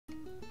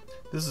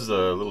This is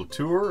a little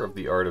tour of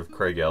the art of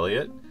Craig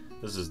Elliott.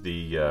 This is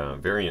the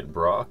variant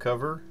bra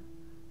cover.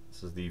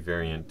 This is the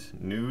variant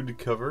nude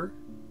cover.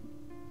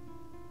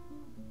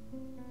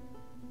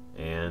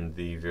 And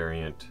the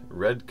variant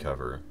red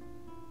cover.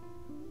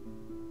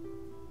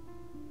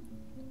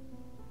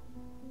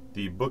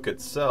 The book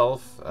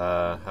itself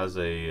has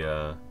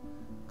a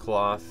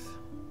cloth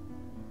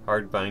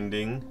hard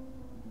binding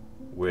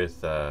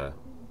with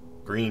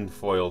green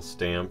foil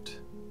stamped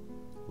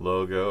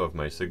logo of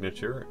my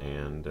signature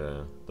and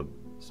the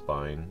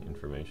spine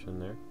information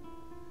there.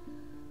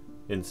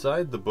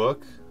 Inside the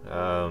book,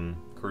 of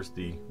course,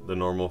 the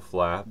normal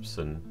flaps,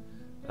 and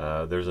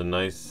there's a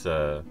nice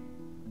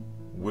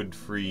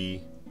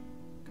wood-free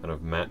kind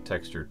of matte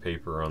textured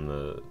paper on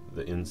the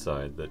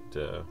inside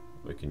that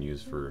we can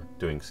use for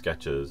doing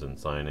sketches and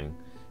signing.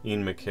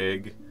 Ian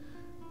McCaig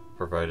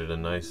provided a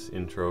nice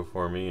intro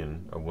for me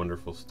and a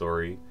wonderful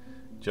story.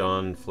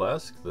 John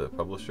Flesk, the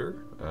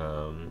publisher,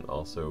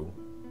 also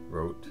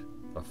wrote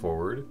a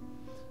foreword.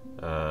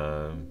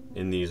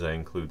 In these I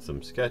include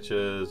some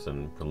sketches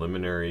and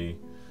preliminary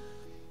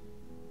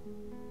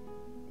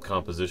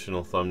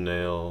compositional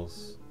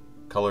thumbnails,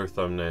 color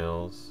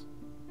thumbnails,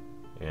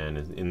 and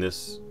in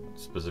this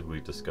specifically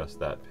discuss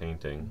that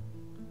painting.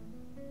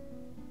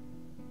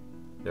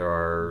 There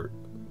are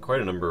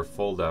quite a number of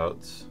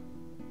foldouts,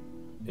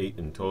 8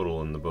 in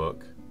total in the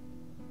book.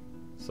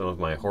 Some of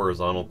my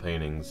horizontal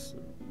paintings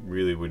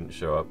really wouldn't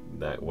show up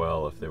that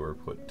well if they were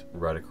put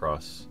right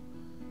across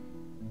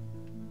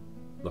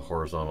the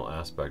horizontal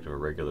aspect of a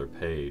regular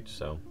page,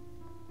 so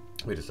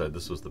we decided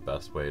this was the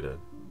best way to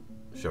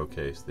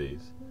showcase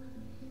these.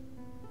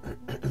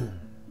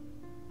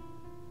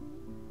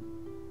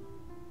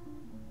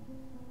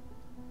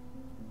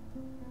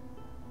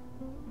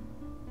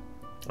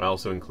 I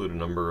also include a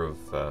number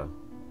of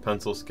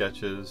pencil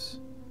sketches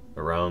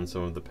around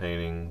some of the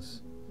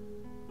paintings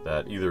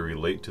that either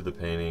relate to the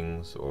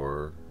paintings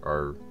or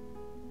are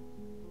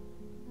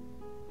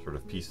sort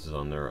of pieces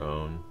on their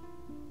own.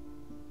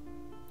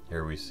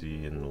 Here we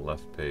see in the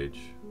left page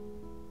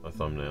a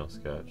thumbnail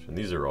sketch, and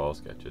these are all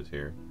sketches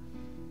here.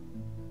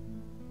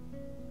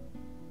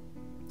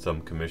 Some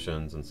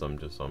commissions and some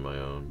just on my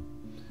own,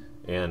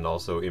 and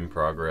also in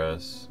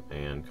progress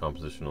and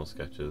compositional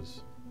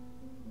sketches.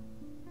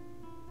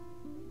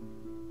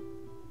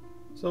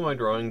 Some of my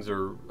drawings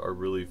are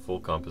really full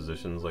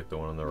compositions, like the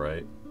one on the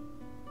right.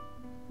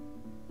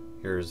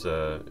 Here's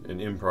an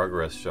in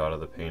progress shot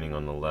of the painting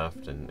on the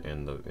left, and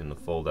in the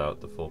fold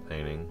out the full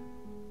painting,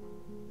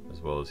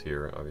 as well as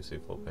here, obviously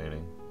full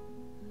painting.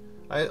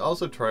 I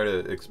also try to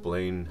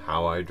explain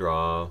how I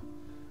draw,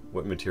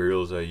 what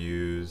materials I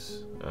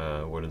use,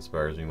 what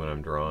inspires me when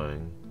I'm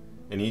drawing.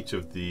 And each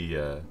of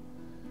the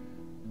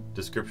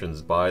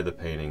descriptions by the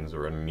paintings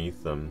or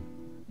underneath them,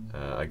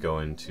 I go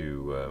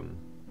into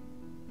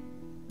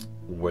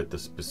what the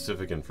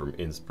specific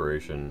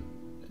inspiration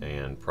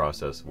and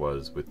process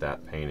was with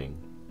that painting.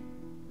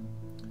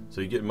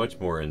 So you get much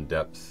more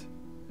in-depth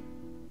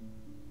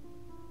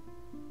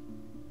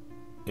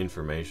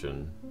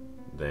information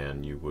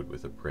than you would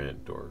with a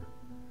print or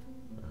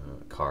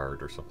a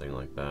card or something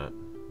like that,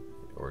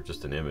 or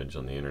just an image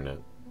on the internet.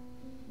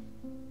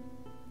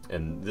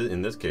 And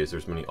in this case,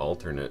 there's many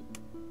alternate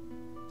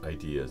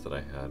ideas that I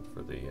had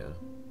for the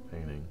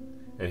painting.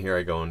 And here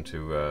I go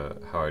into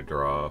how I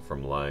draw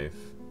from life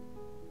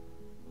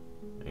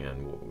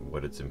and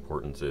what its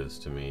importance is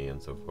to me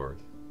and so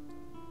forth.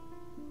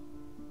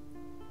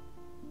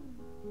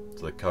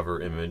 So the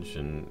cover image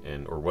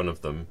or one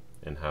of them,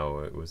 and how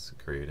it was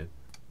created.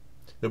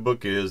 The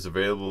book is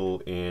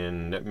available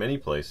in many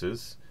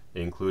places,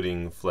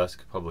 including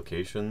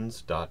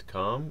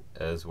fleskpublications.com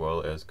as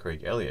well as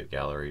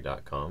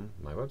craigelliotgallery.com,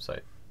 my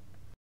website.